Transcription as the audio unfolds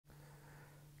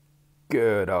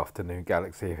Good afternoon,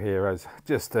 Galaxy Heroes.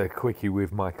 Just a quickie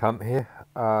with my cunt here.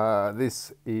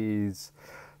 This is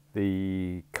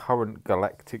the current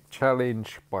Galactic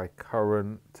challenge. By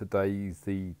current, today is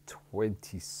the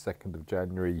 22nd of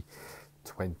January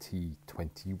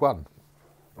 2021.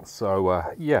 So,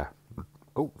 yeah.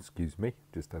 Oh, excuse me.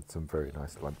 Just had some very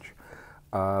nice lunch.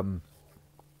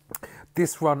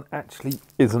 This run actually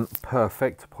isn't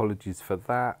perfect. Apologies for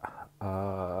that.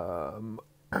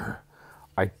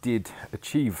 I did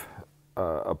achieve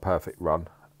a perfect run.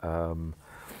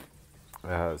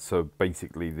 So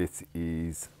basically, this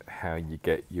is how you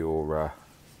get your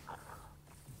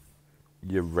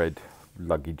red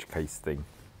luggage case thing,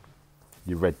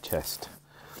 your red chest.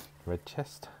 Red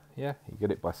chest? Yeah, you get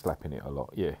it by slapping it a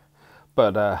lot. Yeah,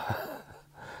 but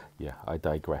yeah, I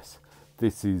digress.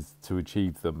 This is to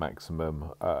achieve the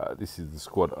maximum. This is the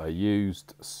squad I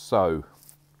used. So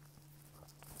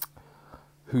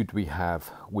who do we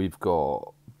have? We've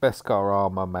got Beskar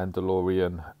Armor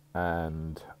Mandalorian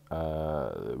and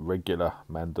regular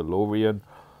Mandalorian,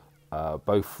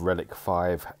 both Relic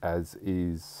 5, as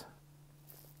is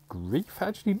Grief.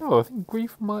 Actually, no, I think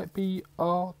Grief might be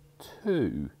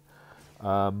R2.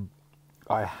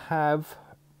 I have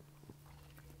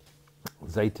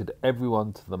zated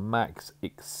everyone to the max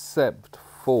except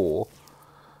for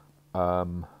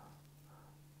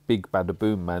Big Bada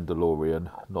Boom Mandalorian,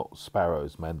 not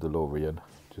Sparrow's Mandalorian,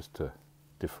 just to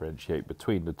differentiate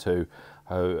between the two,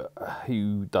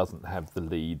 who doesn't have the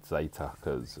lead Zeta,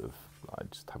 because I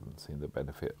just haven't seen the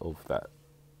benefit of that,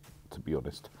 to be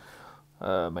honest.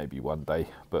 Maybe one day,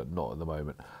 but not at the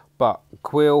moment. But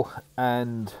Quill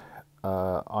and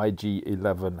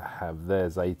IG-11 have their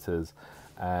Zetas,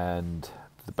 and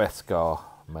the Beskar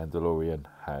Mandalorian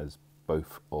has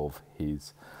both of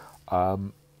his.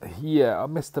 Yeah, I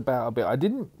messed about a bit. I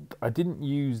didn't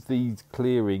use these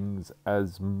clearings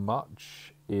as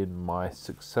much in my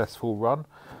successful run.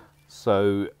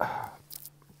 So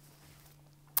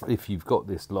if you've got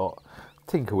this lot,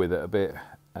 tinker with it a bit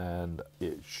and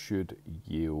it should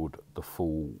yield the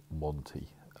full Monty.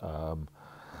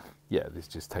 Yeah, this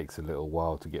just takes a little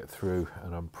while to get through,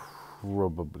 and I'm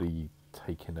probably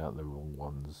taking out the wrong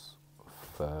ones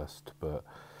first, but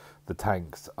the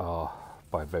tanks are,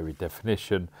 by very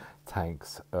definition,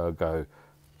 tanks, ergo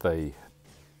they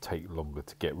take longer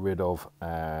to get rid of,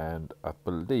 and I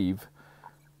believe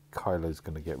Kylo's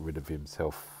going to get rid of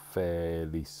himself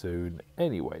fairly soon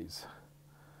anyways.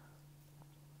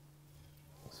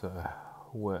 So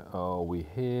where are we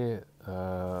here?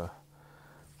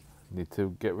 Need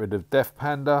to get rid of Death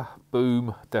Panda.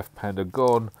 Boom, Death Panda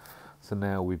gone. So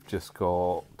now we've just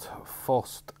got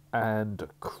Fost and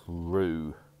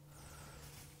Crew.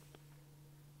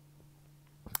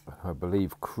 I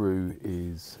believe Crew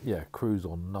is, yeah, Crew's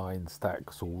on 9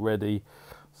 stacks already.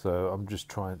 So I'm just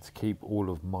trying to keep all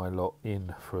of my lot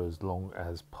in for as long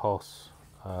as pos.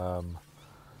 As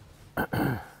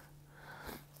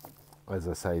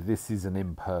I say, this is an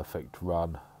imperfect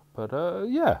run, but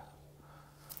yeah,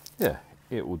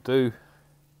 it will do.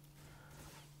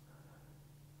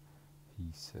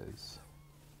 He says.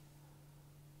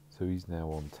 So he's now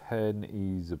on 10.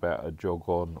 He's about to jog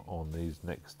on these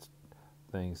next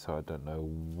things. So I don't know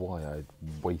why I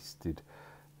wasted.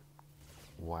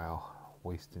 Wow,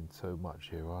 wasting so much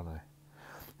here, aren't I?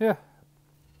 Yeah.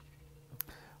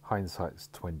 Hindsight's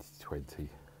 2020.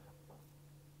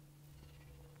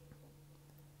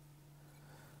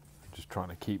 Just trying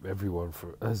to keep everyone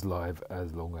for as live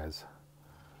as long as.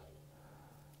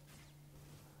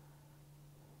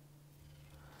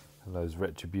 And those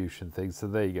retribution things. So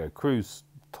there you go. Crew's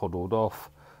toddled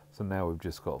off. So now we've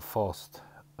just got Fost.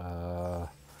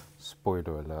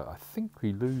 Spoiler alert. I think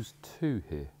we lose 2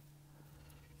 here.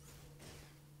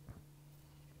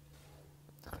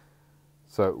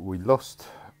 So we lost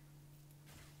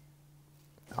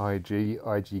IG.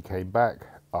 IG came back.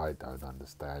 I don't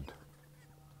understand.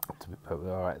 All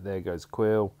right, there goes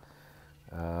Quill,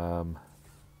 and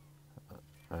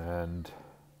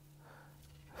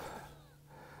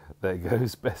there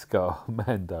goes Beskar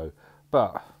Mando.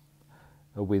 But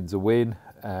a win's a win,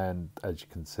 and as you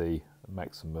can see,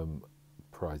 maximum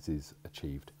prizes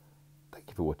achieved. Thank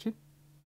you for watching.